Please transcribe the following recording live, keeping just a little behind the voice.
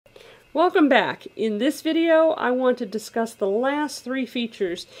Welcome back. In this video, I want to discuss the last three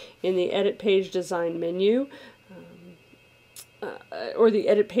features in the Edit Page Design menu, or the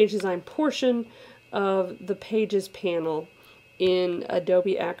Edit Page Design portion of the Pages panel in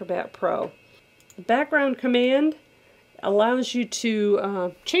Adobe Acrobat Pro. The background command allows you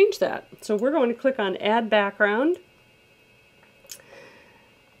to change that. So we're going to click on Add Background,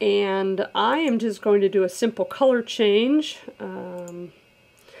 and I am just going to do a simple color change.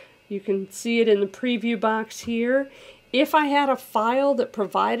 You can see it in the preview box here. If I had a file that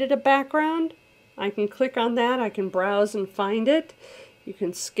provided a background, I can click on that. I can browse and find it. You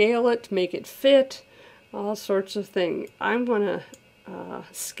can scale it to make it fit, all sorts of things. I'm going to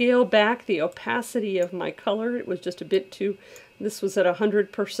scale back the opacity of my color. It was just a bit too, this was at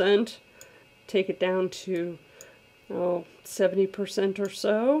 100%. Take it down to 70% or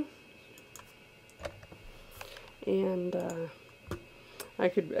so. And I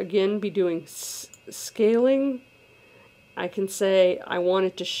could again be doing scaling. I can say I want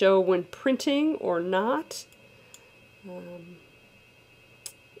it to show when printing or not.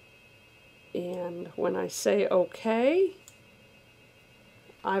 And when I say OK,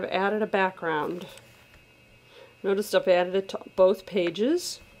 I've added a background. Notice I've added it to both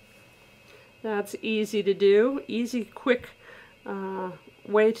pages. That's easy to do. Easy, quick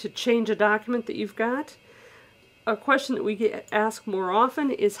way to change a document that you've got. A question that we get asked more often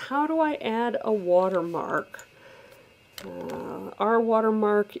is, how do I add a watermark? Our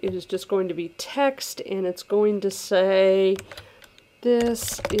watermark is just going to be text, and it's going to say,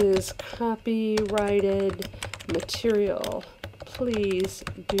 this is copyrighted material. Please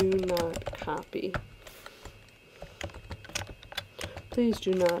do not copy. Please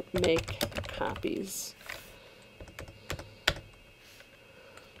do not make copies.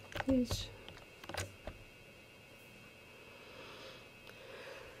 Please.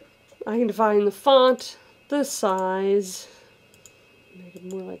 I can define the font, the size, make it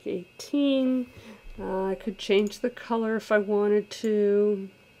more like 18. I could change the color if I wanted to.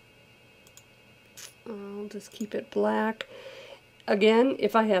 I'll just keep it black. Again,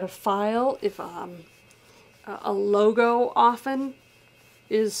 if I had a file, if a logo often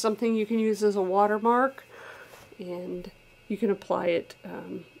is something you can use as a watermark, and you can apply it.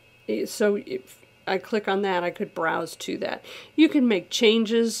 So if I click on that, I could browse to that. You can make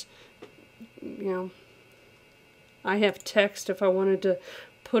changes. You know, I have text. If I wanted to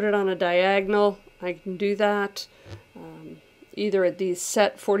put it on a diagonal, I can do that. Either at these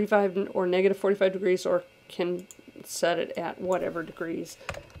set 45 or negative 45 degrees, or can set it at whatever degrees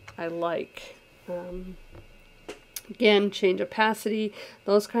I like. Again, change opacity,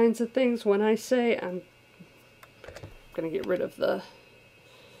 those kinds of things. When I say, I'm going to get rid of the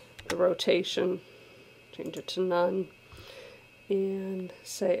rotation, change it to none, and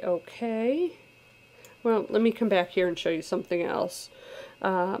say OK. Well, let me come back here and show you something else.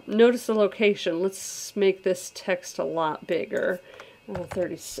 Notice the location. Let's make this text a lot bigger,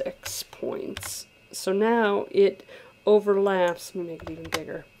 36 points. So now it overlaps. Let me make it even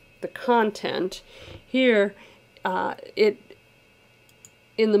bigger. The content here, in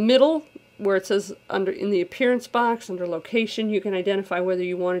the middle where it says in the appearance box under location, you can identify whether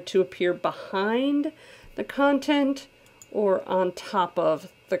you want it to appear behind the content or on top of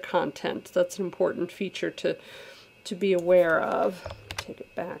the content. That's an important feature to be aware of. Take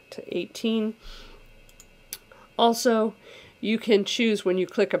it back to 18. Also, you can choose when you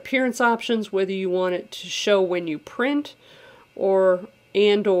click appearance options whether you want it to show when you print or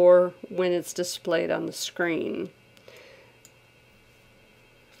when it's displayed on the screen.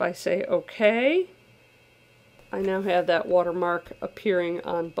 If I say OK, I now have that watermark appearing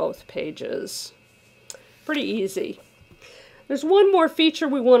on both pages. Pretty easy. There's one more feature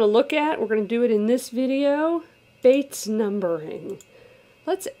we want to look at. We're going to do it in this video. Bates numbering.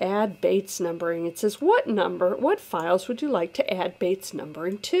 Let's add Bates numbering. It says, what files would you like to add Bates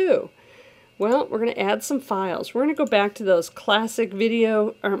numbering to? Well, we're going to add some files. We're going to go back to those classic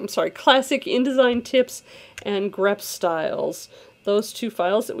classic InDesign tips and grep styles. Those two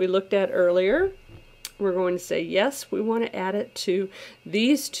files that we looked at earlier. We're going to say, yes, we want to add it to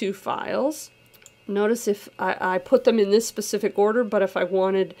these two files. Notice if I put them in this specific order, but if I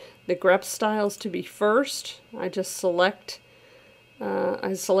wanted the grep styles to be first, I just select,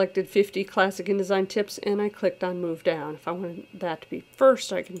 I selected 50 Classic InDesign Tips and I clicked on Move Down. If I wanted that to be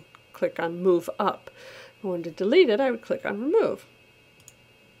first, I can click on Move Up. If I wanted to delete it, I would click on Remove.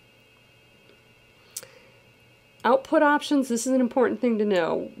 Output options, this is an important thing to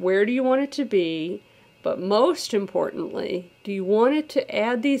know. Where do you want it to be? But most importantly, do you want it to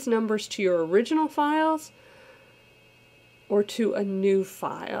add these numbers to your original files or to a new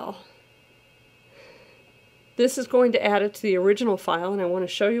file? This is going to add it to the original file, and I want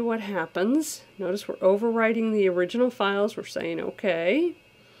to show you what happens. Notice we're overwriting the original files. We're saying OK.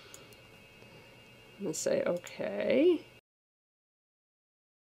 I'm going to say OK.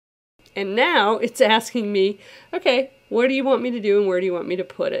 And now it's asking me, okay, what do you want me to do and where do you want me to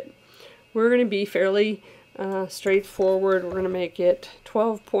put it? We're going to be fairly straightforward. We're going to make it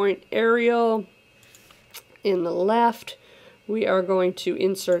 12-point Arial. In the left, we are going to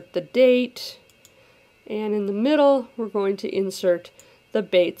insert the date. And in the middle, we're going to insert the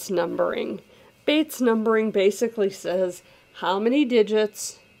Bates numbering. Bates numbering basically says how many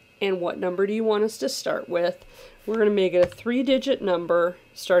digits and what number do you want us to start with. We're going to make it a 3-digit number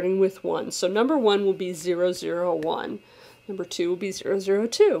starting with 1. So number 1 will be 001. Number 2 will be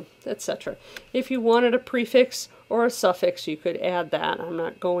 002, etc. If you wanted a prefix or a suffix, you could add that. I'm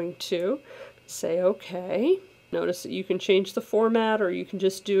not going to. Say OK. Notice that you can change the format, or you can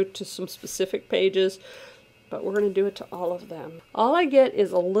just do it to some specific pages, but we're going to do it to all of them. All I get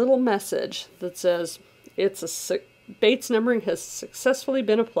is a little message that says Bates numbering has successfully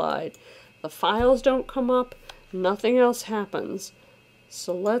been applied. The files don't come up, nothing else happens.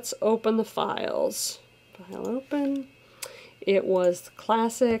 So let's open the files. File open. It was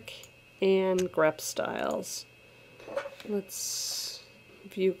classic and grep styles. Let's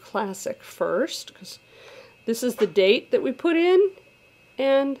view classic first, because this is the date that we put in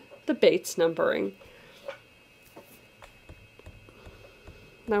and the Bates numbering.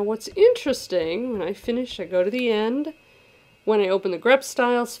 Now what's interesting, when I finish, I go to the end. When I open the grep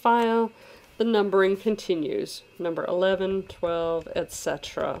styles file, the numbering continues. Number 11, 12,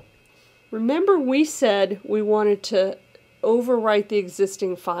 etc. Remember we said we wanted to overwrite the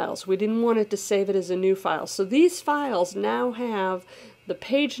existing files. We didn't want it to save it as a new file. So these files now have the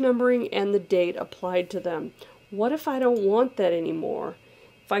page numbering and the date applied to them. What if I don't want that anymore?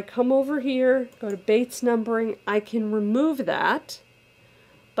 If I come over here, go to Bates numbering, I can remove that.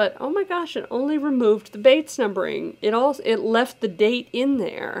 But oh my gosh, it only removed the Bates numbering. It left the date in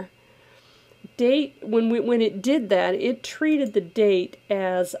there. Date, when it did that, it treated the date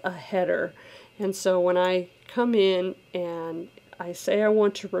as a header. And so when I come in and I say I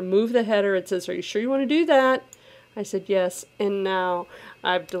want to remove the header, it says, are you sure you want to do that? I said yes, and now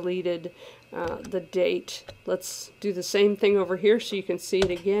I've deleted the date. Let's do the same thing over here so you can see it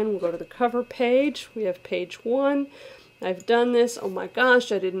again. We'll go to the cover page. We have page 1. I've done this. Oh my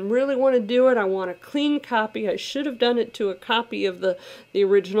gosh, I didn't really want to do it. I want a clean copy. I should have done it to a copy of the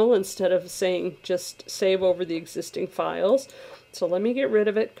original instead of saying just save over the existing files. So let me get rid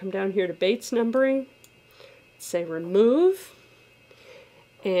of it. Come down here to Bates numbering. Say remove.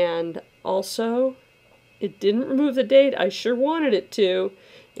 And also, it didn't remove the date. I sure wanted it to.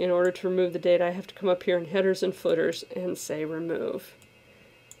 In order to remove the date, I have to come up here in headers and footers and say remove.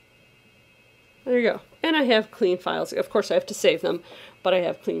 There you go. And I have clean files. Of course, I have to save them, but I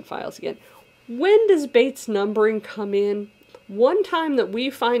have clean files again. When does Bates numbering come in? One time that we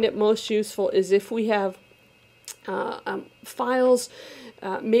find it most useful is if we have files,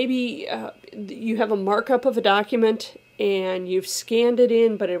 maybe you have a markup of a document and you've scanned it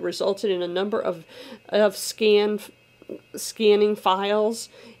in, but it resulted in a number of scanning files,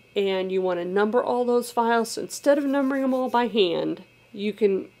 and you want to number all those files. So instead of numbering them all by hand, you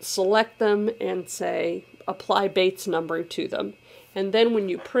can select them and say apply Bates numbering to them. And then when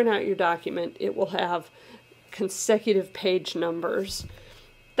you print out your document, it will have consecutive page numbers.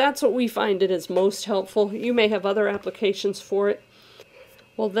 That's what we find it is most helpful. You may have other applications for it.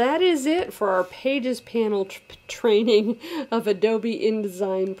 Well, that is it for our Pages panel training of Adobe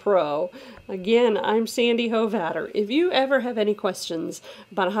InDesign Pro. Again, I'm Sandy Hovatter. If you ever have any questions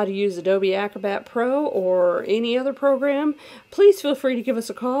about how to use Adobe Acrobat Pro or any other program, please feel free to give us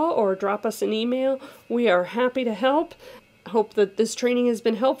a call or drop us an email. We are happy to help. Hope that this training has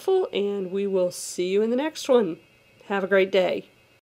been helpful, and we will see you in the next one. Have a great day.